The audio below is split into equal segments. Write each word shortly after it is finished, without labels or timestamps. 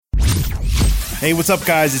Hey, what's up,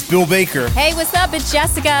 guys? It's Bill Baker. Hey, what's up? It's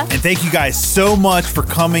Jessica. And thank you guys so much for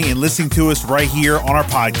coming and listening to us right here on our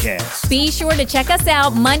podcast. Be sure to check us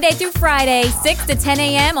out Monday through Friday, 6 to 10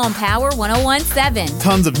 a.m. on Power 101.7.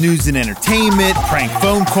 Tons of news and entertainment, prank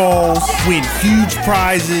phone calls, win huge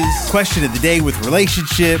prizes, question of the day with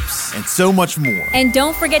relationships, and so much more. And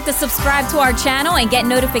don't forget to subscribe to our channel and get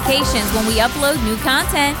notifications when we upload new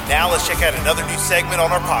content. Now let's check out another new segment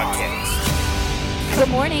on our podcast. Good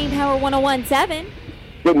morning, Power 101.7.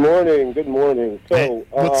 Good morning. So, Hey,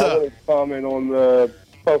 what's up? I wanted to comment on the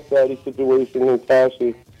Puff Daddy situation in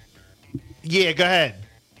Cassie. Yeah, go ahead.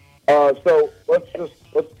 So let's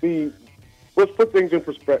put things in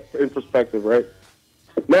perspective, right?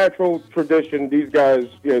 Natural tradition. These guys,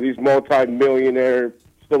 these multi-millionaire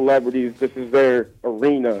celebrities. This is their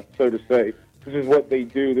arena, so to say. This is what they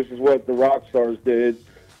do. This is what the rock stars did.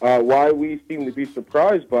 Why we seem to be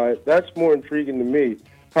surprised by it, that's more intriguing to me.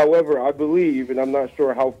 However, I believe, and I'm not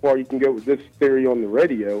sure how far you can go with this theory on the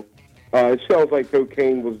radio, it sounds like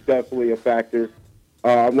cocaine was definitely a factor.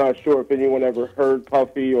 I'm not sure if anyone ever heard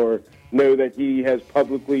Puffy or know that he has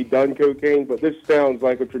publicly done cocaine, but this sounds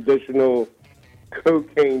like a traditional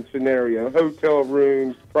cocaine scenario. Hotel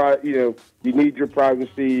rooms, you need your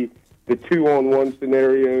privacy, the two-on-one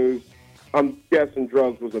scenarios. I'm guessing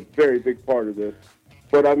drugs was a very big part of this.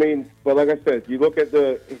 But like I said, you look at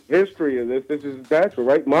the history of this is natural,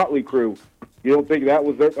 right? Motley Crue. You don't think that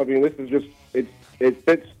was there? This is just,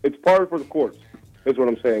 it's par for the course, is what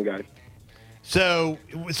I'm saying, guys. So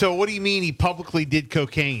what do you mean he publicly did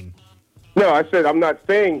cocaine? No, I said I'm not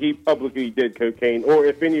saying he publicly did cocaine, or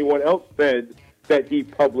if anyone else said that he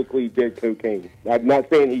publicly did cocaine. I'm not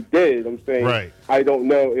saying he did. I'm saying right. I don't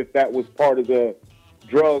know if that was part of the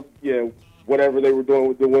drug, whatever they were doing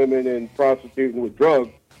with the women and prostituting with drugs,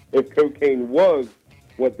 if cocaine was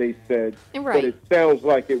what they said. Right. But it sounds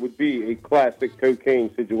like it would be a classic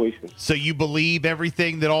cocaine situation. So you believe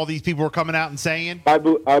everything that all these people were coming out and saying? I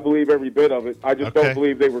believe every bit of it. I just don't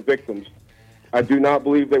believe they were victims. I do not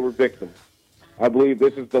believe they were victims. I believe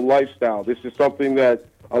this is the lifestyle. This is something that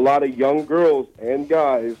a lot of young girls and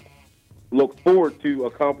guys look forward to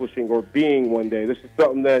accomplishing or being one day. This is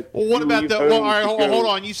something that. Well, what about all right, hold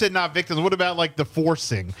on. You said not victims. What about like the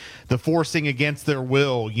forcing against their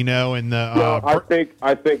will? And the. No,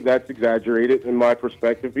 I think that's exaggerated in my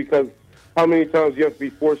perspective, because how many times you have to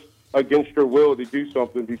be forced against your will to do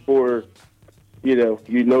something before, you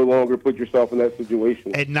no longer put yourself in that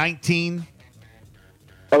situation. At 19.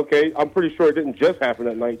 Okay, I'm pretty sure it didn't just happen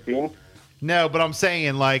at 19. No, but I'm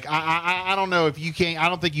saying, like, I don't know if you can. I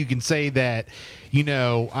don't think you can say that.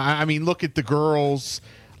 Look at the girls,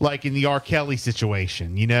 like in the R. Kelly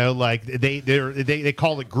situation. Like they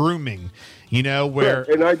call it grooming. Where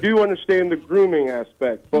and I do understand the grooming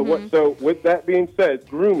aspect, but So with that being said,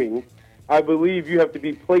 grooming, I believe you have to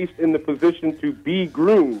be placed in the position to be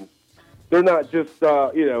groomed. They're not just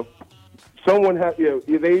someone has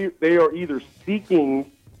they are either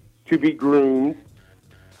seeking to be groomed,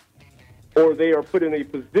 or they are put in a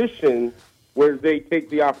position where they take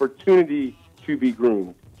the opportunity to be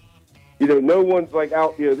groomed. No one's like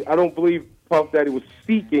out there. I don't believe Puff Daddy was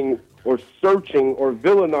seeking or searching or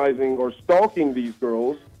villainizing or stalking these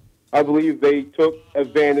girls. I believe they took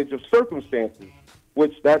advantage of circumstances,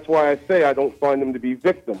 which that's why I say I don't find them to be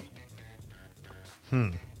victims.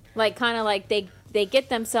 Like, kind of like they get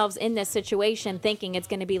themselves in this situation thinking it's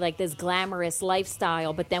going to be like this glamorous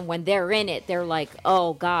lifestyle, but then when they're in it, they're like,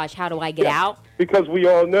 oh gosh, how do I get out? Because we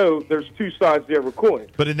all know there's two sides to every coin.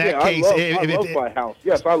 But in that case, I love my house.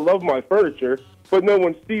 Yes, I love my furniture, but no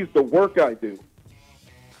one sees the work I do.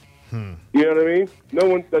 You know what I mean? No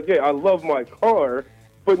one. I love my car,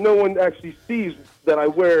 but no one actually sees that I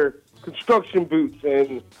wear construction boots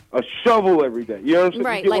and a shovel every day. You know what I'm saying?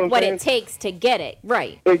 Right, like what it takes to get it.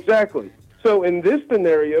 Right. Exactly. So in this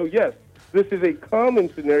scenario, yes, this is a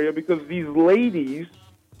common scenario because these ladies,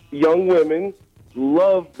 young women,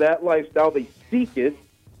 love that lifestyle. They seek it.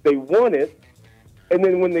 They want it. And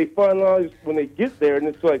then when they get there, and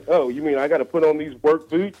it's like, oh, you mean I got to put on these work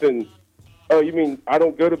boots? And, oh, you mean I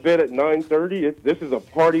don't go to bed at 9:30? This is a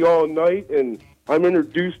party all night, and I'm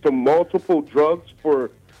introduced to multiple drugs for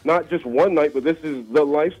not just one night, but this is the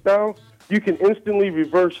lifestyle. You can instantly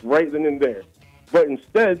reverse right then and there. But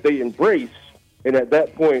instead, they embrace, and at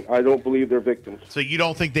that point, I don't believe they're victims. So you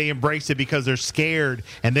don't think they embrace it because they're scared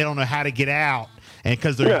and they don't know how to get out, and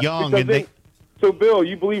because they're young and they. So, Bill,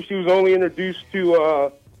 you believe she was only introduced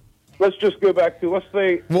to? Let's just go back to, let's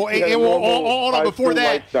say. Well, hold on. Before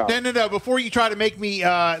that, no. Before you try to make me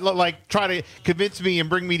try to convince me and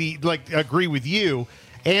bring me to agree with you,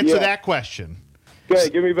 answer that question. Okay,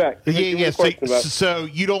 give me back. Give me Yeah. the question back. So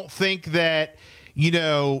you don't think that,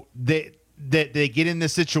 that they get in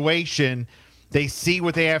this situation, they see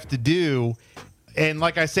what they have to do. And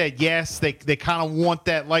like I said, yes, they kind of want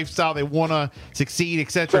that lifestyle. They want to succeed,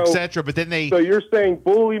 et cetera, et cetera. But then So you're saying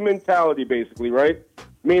bully mentality, basically, right?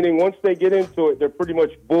 Meaning once they get into it, they're pretty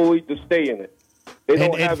much bullied to stay in it. They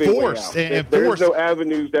don't have a way out. There's no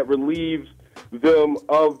avenues that relieves them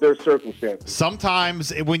of their circumstances.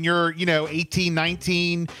 Sometimes when you're, 18,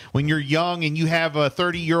 19, when you're young and you have a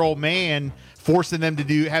 30-year-old man forcing them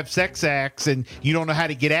to have sex acts and you don't know how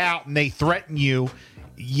to get out and they threaten you.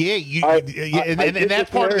 Yeah, and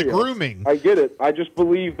that's part of the grooming. I get it. I just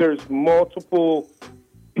believe there's multiple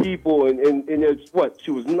people, and it's what?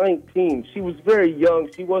 She was 19. She was very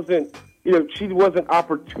young. She wasn't, she wasn't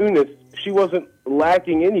opportunist. She wasn't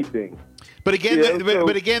lacking anything. But again,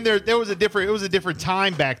 there was a different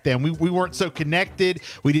time back then. We weren't so connected.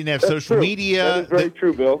 We didn't have social media. That is very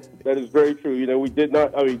true, Bill. That is very true. We did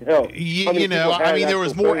not. I mean, hell. There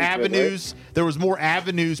was more avenues. Right? There was more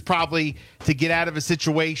avenues probably to get out of a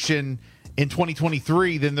situation in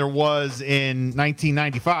 2023 than there was in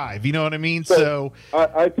 1995. You know what I mean? So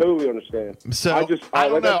I totally understand. So I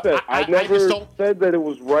don't know. I never said that it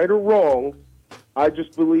was right or wrong. I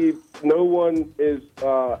just believe no one is.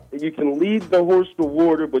 You can lead the horse to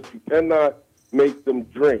water, but you cannot make them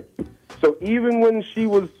drink. So even when she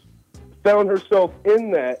found herself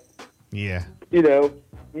in that, even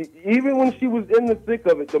when she was in the thick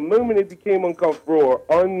of it, the moment it became uncomfortable or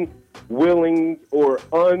unwilling or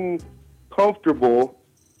uncomfortable,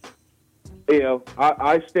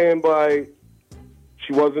 I stand by.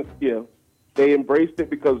 She wasn't. They embraced it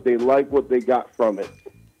because they liked what they got from it.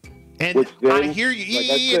 And I hear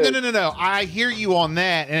you. No. I hear you on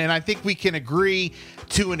that, and I think we can agree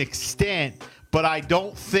to an extent. But I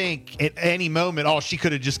don't think at any moment, she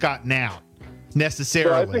could have just gotten out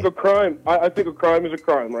necessarily. So I think a crime. I think a crime is a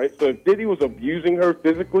crime, right? So if Diddy was abusing her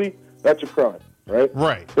physically, that's a crime, right?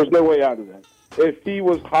 Right. There's no way out of that. If he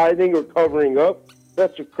was hiding or covering up,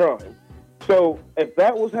 that's a crime. So if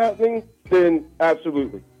that was happening, then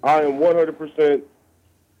absolutely, I am 100%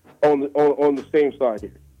 on the same side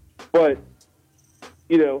here. But,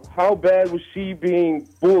 how bad was she being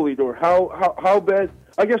bullied, or how bad?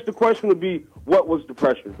 I guess the question would be, what was the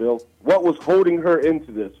pressure, Bill? What was holding her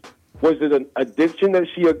into this? Was it an addiction that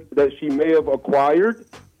she may have acquired?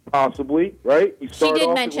 Possibly, right? She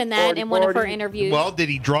did mention that in one of her interviews. Well, did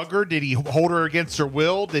he drug her? Did he hold her against her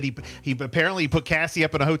will? Did he apparently put Cassie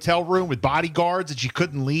up in a hotel room with bodyguards and she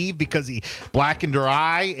couldn't leave because he blackened her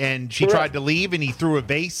eye and she tried to leave and he threw a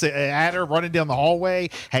vase at her running down the hallway,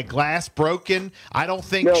 had glass broken. I don't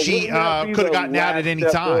think she could have gotten out at any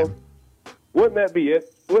time. Wouldn't that be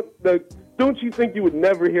it? Don't you think you would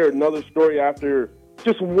never hear another story after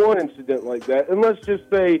just one incident like that? And let's just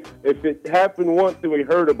say if it happened once and we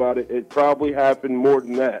heard about it, it probably happened more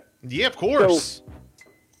than that. Yeah, of course. So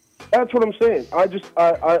that's what I'm saying. I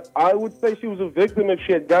would say she was a victim if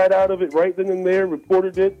she had got out of it right then and there,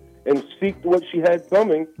 reported it, and seeked what she had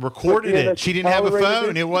coming. Recorded it. She didn't have a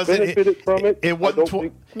phone. It wasn't. Benefited from it. It wasn't.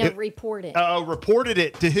 Report it. Reported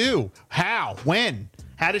it to who? How? When?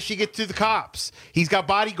 How did she get to the cops? He's got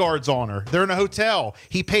bodyguards on her. They're in a hotel.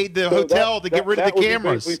 He paid the hotel to get rid of the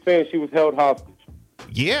cameras. Basically saying she was held hostage.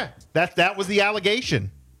 Yeah, that was the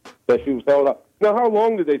allegation. That she was held hostage. Now, how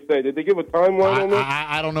long did they say? Did they give a timeline on this?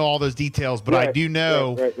 I don't know all those details, but I do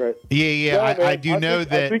know. Right. Yeah. I do know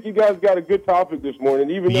that. I think you guys got a good topic this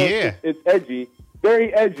morning, even though it's edgy.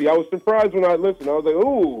 Very edgy. I was surprised when I listened. I was like,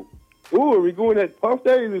 ooh, are we going at Puff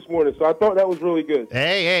Daddy this morning? So I thought that was really good.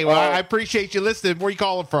 Hey, well, I appreciate you listening. Where are you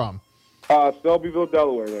calling from? Shelbyville,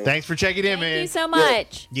 Delaware, man. Thanks for checking in, man. Thank you so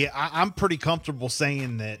much. Yeah, I'm pretty comfortable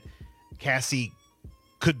saying that Cassie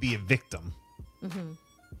could be a victim. Mm-hmm.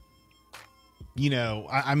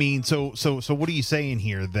 I mean, so what are you saying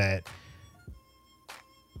here? That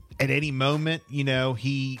at any moment,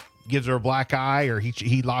 he gives her a black eye or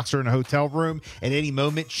he locks her in a hotel room. At any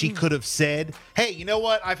moment, she could have said, hey, you know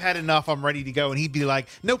what? I've had enough. I'm ready to go. And he'd be like,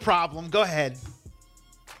 no problem. Go ahead.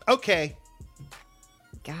 Okay.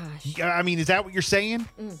 Gosh. I mean, is that what you're saying?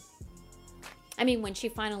 I mean, when she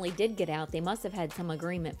finally did get out, they must have had some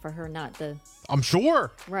agreement for her not to. I'm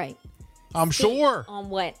sure. Right. I'm sure. On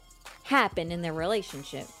what happened in their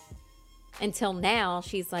relationship. Until now,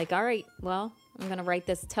 she's like, all right, well, I'm going to write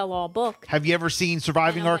this tell-all book. Have you ever seen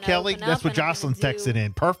Surviving R. Kelly? That's what Jocelyn texted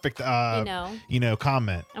in. Perfect,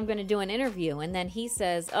 comment. I'm going to do an interview. And then he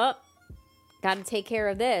says, got to take care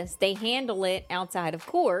of this. They handle it outside of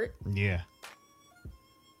court. Yeah.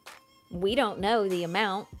 We don't know the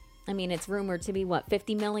amount. I mean, it's rumored to be, what,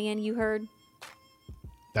 $50 million you heard?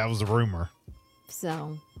 That was a rumor.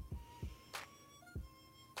 So.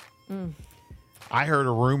 I heard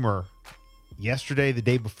a rumor yesterday, the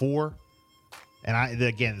day before, and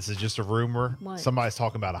again, this is just a rumor. What? Somebody's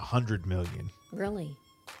talking about 100 million. Really?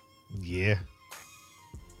 Yeah.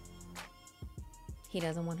 He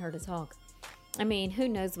doesn't want her to talk. I mean, who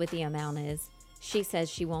knows what the amount is? She says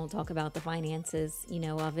she won't talk about the finances,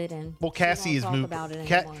 of it, and Well, Cassie is moving about it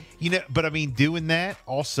anymore. But I mean, doing that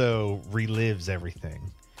also relives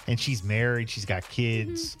everything. And she's married, she's got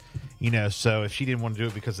kids, so if she didn't want to do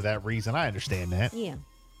it because of that reason, I understand that. Yeah.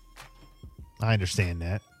 I understand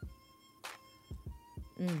that.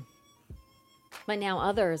 But now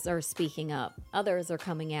others are speaking up. Others are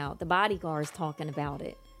coming out. The bodyguard's talking about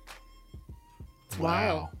it. It's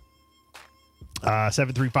wild.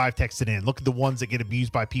 735 texted in. Look at the ones that get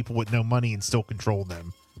abused by people with no money and still control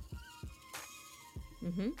them.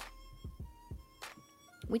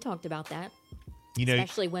 We talked about that.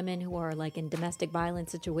 Especially women who are like in domestic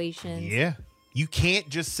violence situations. Yeah. You can't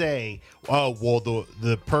just say, oh, well,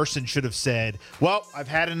 the person should have said, well, I've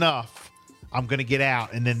had enough. I'm going to get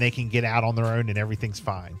out. And then they can get out on their own and everything's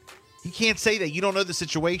fine. You can't say that. You don't know the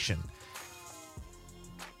situation.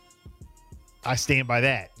 I stand by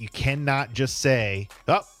that. You cannot just say,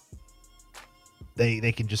 oh,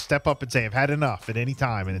 they can just step up and say, I've had enough at any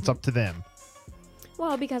time. And it's up to them.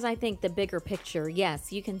 Well, because I think the bigger picture,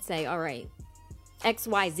 yes, you can say, all right,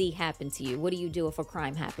 XYZ happened to you. What do you do if a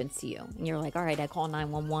crime happens to you? And you're like, all right, I call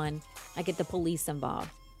 911. I get the police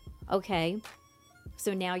involved. Okay.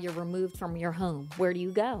 So now you're removed from your home. Where do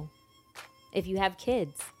you go? If you have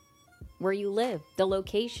kids, where you live, the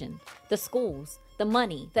location, the schools, the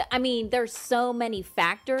money. There's so many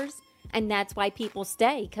factors, and that's why people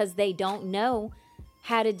stay, because they don't know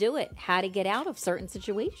how to do it, how to get out of certain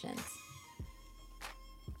situations.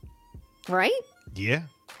 Right? Yeah.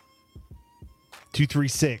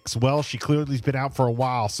 236. Well, she clearly has been out for a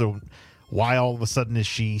while, so why all of a sudden is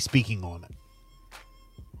she speaking on it?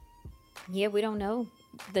 Yeah, we don't know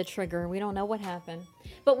the trigger. We don't know what happened.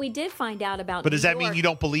 But we did find out about But does New that mean York. you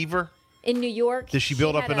don't believe her? In New York. Does she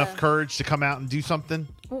build up had enough courage to come out and do something?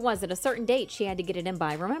 What was it? A certain date she had to get it in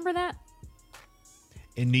by. Remember that?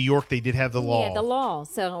 In New York, they did have the law. Yeah, the law.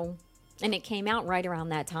 So, and it came out right around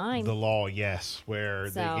that time. The law, yes,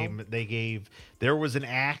 where So- they gave there was an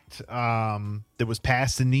act that was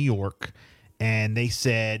passed in New York, and they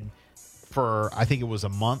said for I think it was a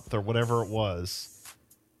month or whatever it was.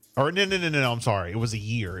 Or no, I'm sorry. It was a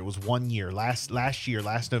year. It was 1 year. Last year,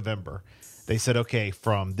 last November. They said, okay,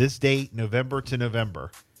 from this date, November to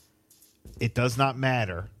November, it does not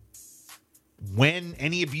matter when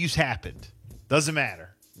any abuse happened. Doesn't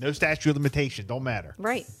matter. No statute of limitation. Don't matter.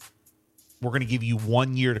 Right. We're going to give you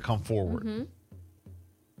 1 year to come forward.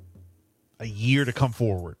 A year to come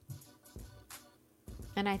forward.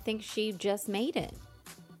 And I think she just made it.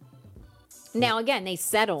 Now, again, they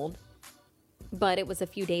settled, but it was a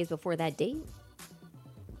few days before that date.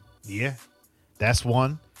 Yeah. That's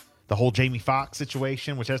one. The whole Jamie Foxx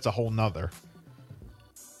situation, which that's a whole nother.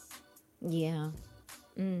 Yeah.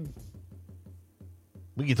 We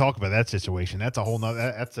can talk about that situation. That's a whole nother.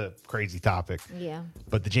 That's a crazy topic. Yeah.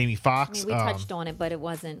 But the Jamie Foxx. We touched on it, but it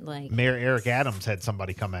wasn't like... Mayor Eric Adams had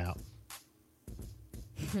somebody come out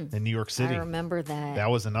in New York City. I remember that. That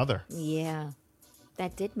was another. Yeah.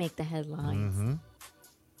 That did make the headlines.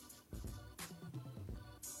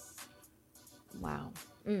 Wow.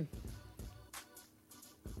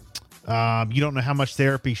 You don't know how much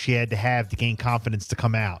therapy she had to have to gain confidence to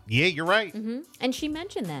come out. Yeah, you're right. And she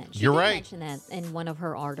mentioned that. She You're did right. mention that in one of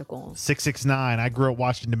her articles. 669. I grew up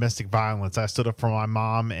watching domestic violence. I stood up for my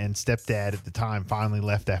mom and stepdad at the time. Finally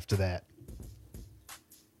left after that.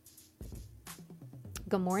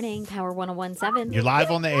 Good morning, Power 101.7. You're live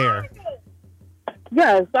on the air.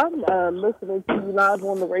 Yes, I'm listening to you live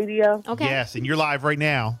on the radio. Okay. Yes, and you're live right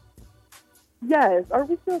now. Yes. Are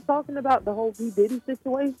we still talking about the whole P. Diddy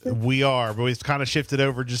situation? We are, but it's kind of shifted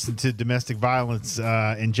over just into domestic violence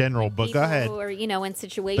in general. But People go ahead. who are, in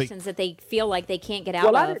situations that they feel like they can't get out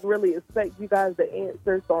Well, I of. didn't really expect you guys to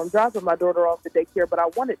answer, so I'm dropping my daughter off to daycare, but I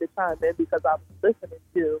wanted to chime in because I was listening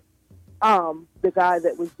to the guy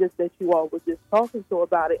that you all was just talking to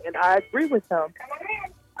about it, and I agree with him.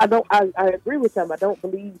 I agree with him. I don't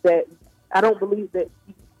believe that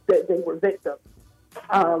they were victims.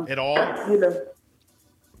 At all?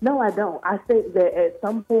 No, I don't. I think that at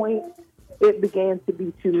some point it began to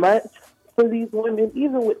be too much for these women,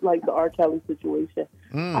 even with like the R. Kelly situation.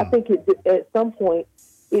 I think at some point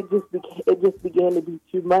it just began to be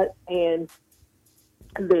too much, and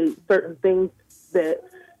the certain things that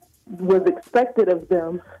was expected of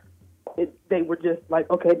them, they were just like,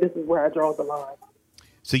 okay, this is where I draw the line.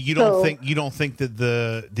 So you don't think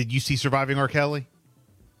that did you see Surviving R. Kelly?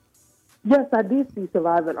 Yes, I did see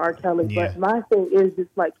Surviving R. Kelly, Yeah. but my thing is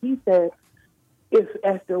just like he said, if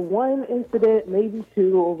after one incident, maybe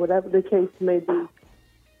two, or whatever the case may be,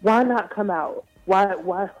 why not come out? Why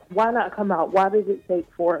not come out? Why does it take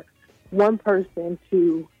for one person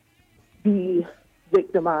to be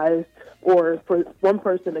victimized or for one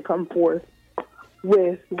person to come forth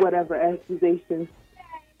with whatever accusations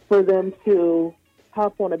for them to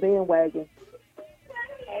hop on a bandwagon?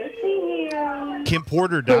 Kim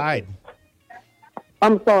Porter died.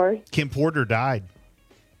 I'm sorry. Kim Porter died.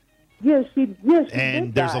 Yes, she And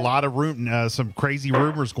did there's die. a lot of some crazy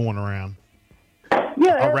rumors going around.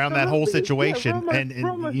 Yeah, around that whole absolutely. situation. Yeah, and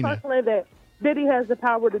rumors you know, circulating that Diddy has the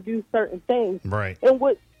power to do certain things. right. And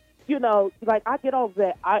what, like I get off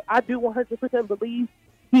that. I do 100% believe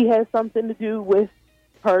he has something to do with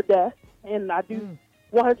her death. And I do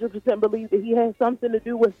 100% believe that he has something to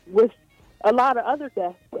do with a lot of other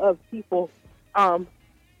deaths of people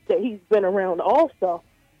that he's been around also.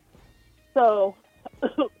 So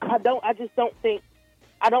I don't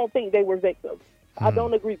think they were victims. I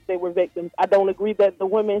don't agree that they were victims. I don't agree that the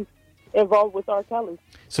women involved with R. Kelly.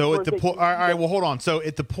 So at the point, all right, well, hold on. So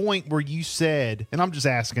at the point where you said, and I'm just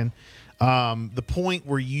asking, the point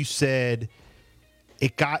where you said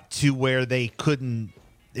it got to where they couldn't,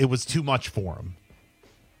 it was too much for them,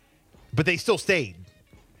 but they still stayed.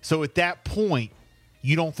 So at that point,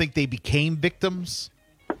 you don't think they became victims?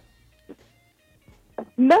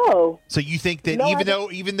 No. So you think that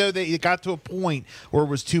even though it got to a point where it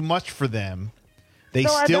was too much for them, they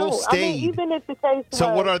still stayed. I mean, even if the case So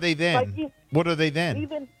was, what are they then? like, What are they then?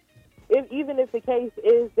 Even if the case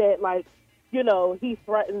is that, like, he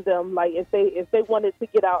threatened them, like if they wanted to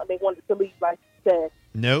get out and they wanted to leave, like you said.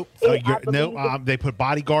 Nope. They put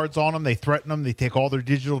bodyguards on them. They threaten them. They take all their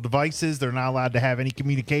digital devices. They're not allowed to have any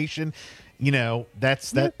communication.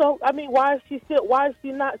 That's that. So I mean, why is she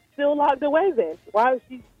not still locked away then? Why are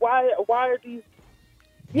these why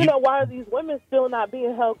are these women still not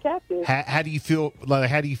being held captive? How do you feel?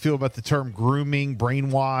 How do you feel about the term grooming,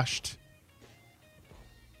 brainwashed?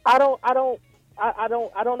 I don't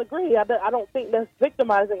agree. I don't think that's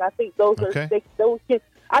victimizing. I think those Okay.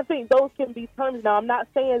 I think those can be terms. Now, I'm not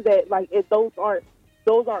saying that those aren't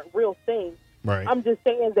real things. Right. I'm just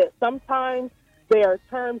saying that sometimes there are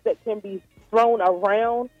terms that can be thrown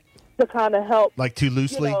around to kind of help, like too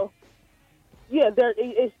loosely.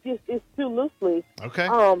 It's too loosely. Okay.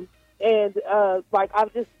 I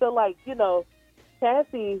just feel like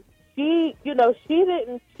Cassie, you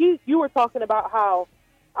were talking about how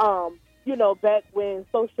back when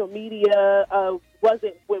social media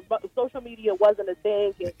wasn't a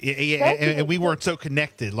thing. And we weren't so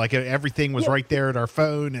connected. Like everything was right there at our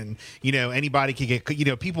phone, and anybody could get.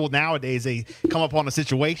 People nowadays, they come up on a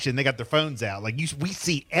situation, they got their phones out. Like we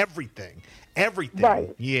see everything.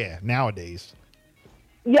 Right. Yeah, nowadays.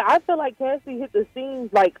 Yeah, I feel like Cassie hit the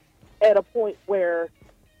scene at a point where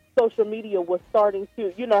social media was starting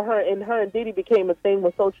to, her and Diddy became a thing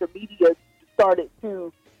when social media started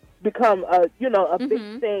to become a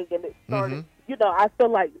big thing, and it started. I feel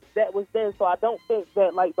like that was then. So I don't think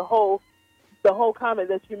that the whole comment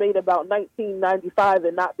that you made about 1995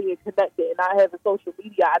 and not being connected and not having social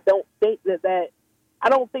media, I don't think that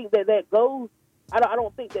goes. I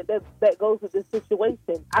don't think that goes with this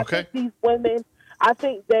situation. I think these women, I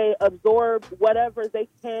think they absorb whatever they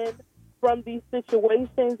can from these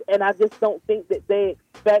situations, and I just don't think that they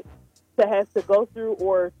expect to have to go through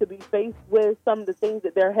or to be faced with some of the things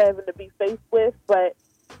that they're having to be faced with. But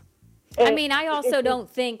I also don't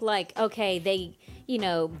think they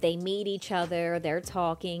meet each other, they're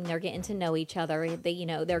talking, they're getting to know each other,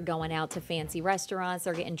 they're going out to fancy restaurants,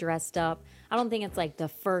 they're getting dressed up. I don't think it's the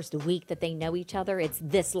first week that they know each other. It's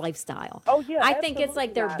this lifestyle. Oh yeah, I think it's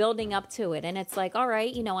they're not. building up to it, and it's all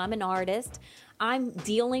right, I'm an artist, I'm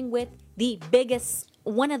dealing with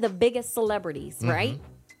one of the biggest celebrities, right?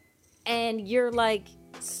 And you're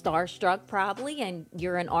starstruck probably, and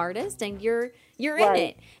you're an artist, and you're in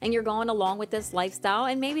it, and you're going along with this lifestyle,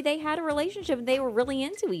 and maybe they had a relationship and they were really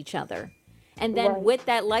into each other, and then with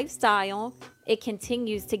that lifestyle it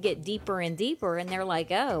continues to get deeper and deeper, and they're like,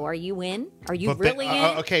 oh, are you in? Are you really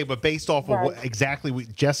in? Okay, but based off of what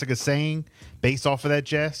Jessica's saying, based off of that,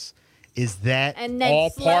 Jess, is that and then all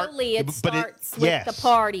slowly it starts with the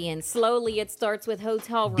party, and slowly it starts with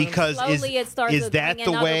hotel rooms. Because slowly it starts with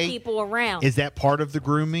bringing other people around. Is that part of the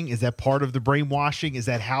grooming? Is that part of the brainwashing? Is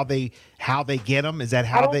that how they get them? Is that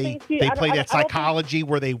how they play that psychology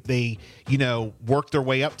where they work their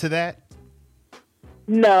way up to that?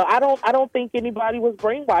 No, I don't think anybody was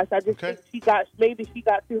brainwashed. I just think she got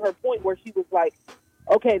to her point where she was like,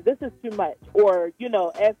 okay, this is too much. Or,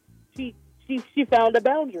 if she found a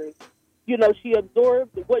boundary. She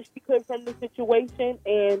absorbed what she could from the situation,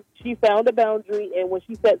 and she found a boundary. And when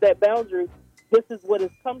she set that boundary, this is what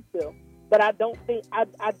it's come to. But I don't think I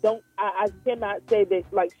cannot say that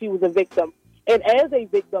like she was a victim. And as a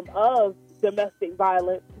victim of domestic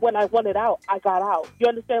violence, when I wanted out, I got out. You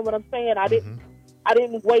understand what I'm saying? I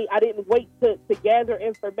didn't wait to gather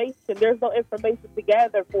information. There's no information to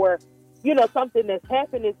gather for, something that's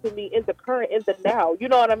happening to me in the now. You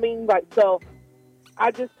know what I mean? Like, so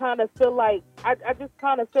I just kind of feel like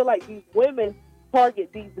these women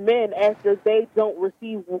target these men after they don't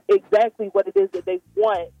receive exactly what it is that they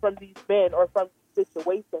want from these men or from these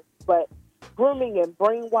situations. But grooming and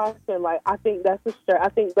brainwashing, like, I think that's a stretch. I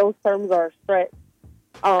think those terms are a stretch.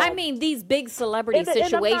 I mean, these big celebrity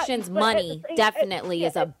situations, money definitely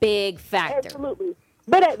is a big factor. Absolutely.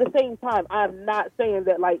 But at the same time, I'm not saying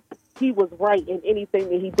that like he was right in anything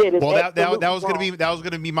that he did. Well, that was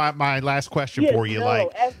going to be my last question for you.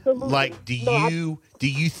 Absolutely. Do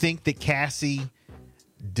you think that Cassie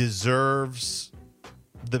deserves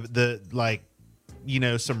the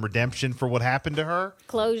some redemption for what happened to her?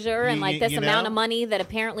 Closure and this amount of money that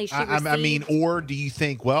apparently she received? I mean, or do you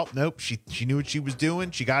think, well, nope, she knew what she was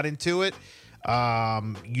doing. She got into it.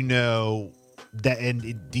 That,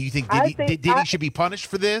 and do you think Diddy should be punished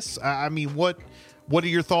for this? I mean, what are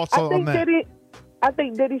your thoughts on that? I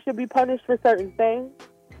think Diddy should be punished for certain things,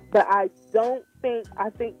 but I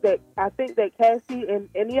think that Cassie and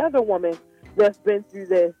any other woman that's been through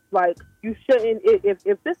this, like, you shouldn't.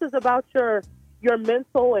 If this is about your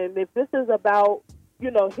mental, and if this is about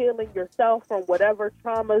healing yourself from whatever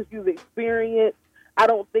traumas you've experienced, I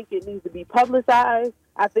don't think it needs to be publicized.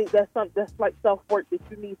 I think that's like self-work that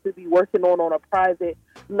you need to be working on a private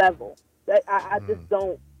level. I just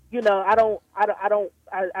don't. I don't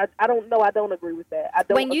know. I don't agree with that. I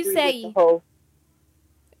don't. When you say, with the whole,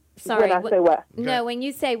 sorry, when I say what? No, when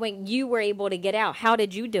you say when you were able to get out, how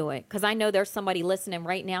did you do it? Because I know there's somebody listening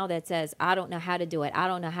right now that says, I don't know how to do it. I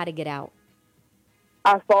don't know how to get out.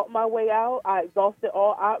 I fought my way out. I exhausted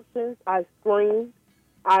all options. I screamed.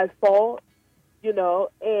 I fought.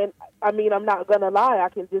 And I mean, I'm not going to lie. I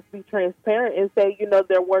can just be transparent and say,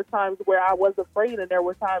 there were times where I was afraid, and there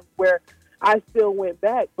were times where I still went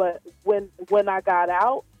back. But when I got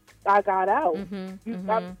out, I got out. When you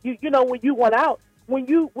want out, when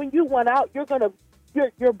you want out, you're going to,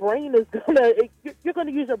 your brain is you're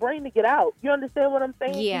gonna use your brain to get out. You understand what I'm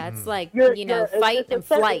saying? Yeah, it's like fight and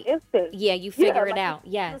flight. Instinct. Yeah, you figure it out.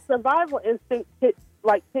 Yes, the survival instinct kicks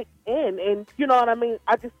in, and you know what I mean.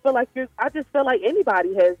 I just feel like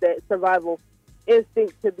anybody has that survival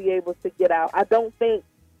instinct to be able to get out. I don't think.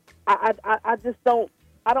 I just don't.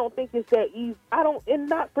 I don't think it's that easy. And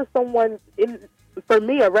not for someone. For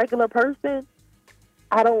me, a regular person,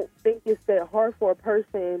 I don't think it's that hard for a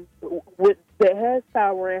person that has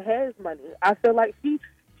power and has money. I feel like she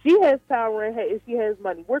has power and she has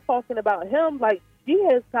money. We're talking about him like she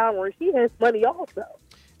has power and she has money also.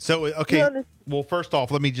 So, okay, well, first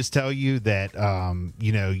off, let me just tell you that,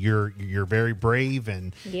 you're very brave,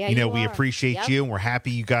 and, we appreciate you, and we're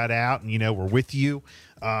happy you got out, and, we're with you.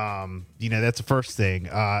 That's the first thing.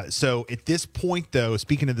 So at this point, though,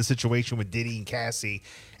 speaking of the situation with Diddy and Cassie,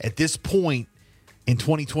 at this point in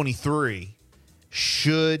 2023,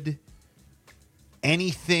 should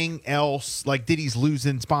anything else, like Diddy's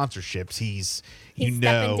losing sponsorships, he's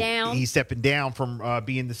stepping down from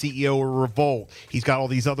being the CEO of Revolt. He's got all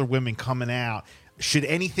these other women coming out. Should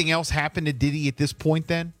anything else happen to Diddy at this point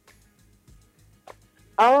then?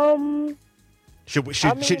 Should we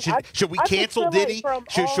cancel Diddy?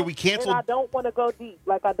 Should we cancel? I don't want to go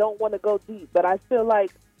deep. But I feel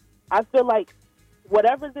like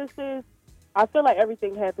whatever this is, I feel like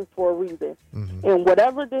everything happens for a reason. Mm-hmm. And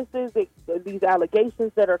whatever this is, these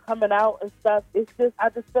allegations that are coming out and stuff, I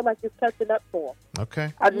just feel like it's catching up to him.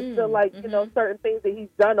 Okay. I just feel like, certain things that he's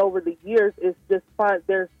done over the years is just fine.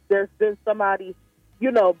 There's been somebody,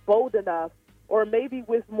 bold enough, or maybe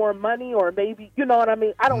with more money, or maybe, you know what I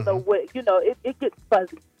mean? I don't know what, it gets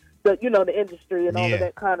fuzzy, the industry and all of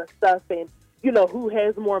that kind of stuff. And, who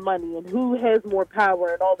has more money and who has more power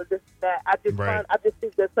and all of this and that. I just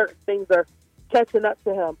think that certain things are catching up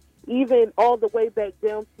to him, even all the way back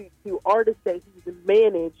down to artists that he's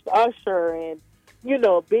managed, Usher and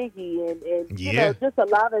Biggie and just a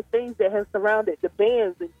lot of things that have surrounded the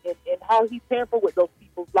bands and how he tampered with those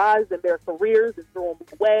people's lives and their careers and threw them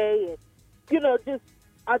away, and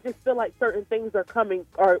I just feel like certain things are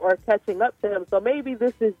catching up to him. So maybe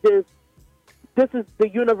this is just this is the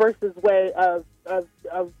universe's way of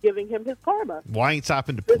giving him his karma. Well, I ain't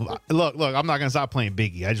stopping to look. I'm not gonna stop playing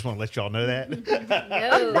Biggie. I just want to let y'all know that.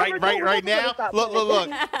 No. right now. Look.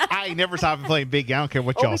 I ain't never stopping playing Biggie. I don't care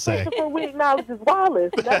what y'all say. We acknowledge is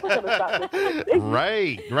Wallace, and that's what's gonna stop this.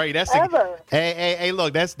 Right. That's hey.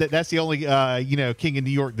 Look, that's the only king of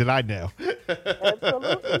New York that I know.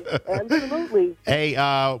 Absolutely. Hey,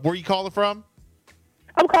 where you calling from?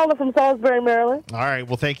 I'm calling from Salisbury, Maryland. All right.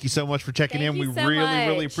 Well, thank you so much for checking in. We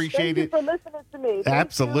really appreciate it. Thank you for listening to me.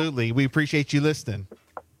 Absolutely. We appreciate you listening.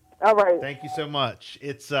 All right. Thank you so much.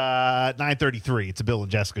 It's 9:33. It's a Bill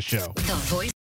and Jessica show. The Voice